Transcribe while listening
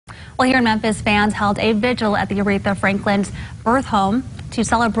Well, here in Memphis, fans held a vigil at the Aretha Franklin's birth home to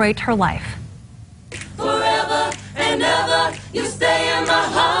celebrate her life. Forever and ever, you stay in my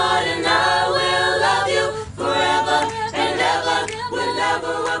heart, and I will love you forever and ever, we're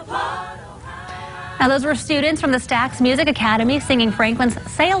never apart. Now, those were students from the Stax Music Academy singing Franklin's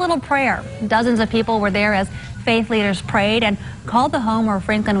Say a Little Prayer. Dozens of people were there as faith leaders prayed and called the home where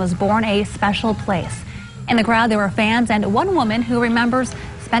Franklin was born a special place. In the crowd, there were fans and one woman who remembers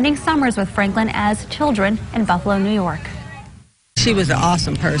spending summers with Franklin as children in Buffalo, New York. She was an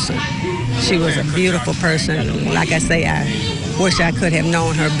awesome person. She was a beautiful person. Like I say, I wish I could have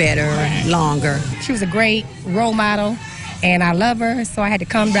known her better, longer. She was a great role model, and I love her, so I had to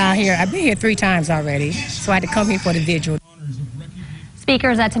come down here. I've been here 3 times already, so I had to come here for the vigil.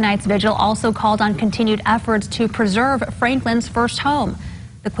 Speakers at tonight's vigil also called on continued efforts to preserve Franklin's first home.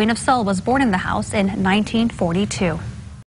 The Queen of Soul was born in the house in 1942.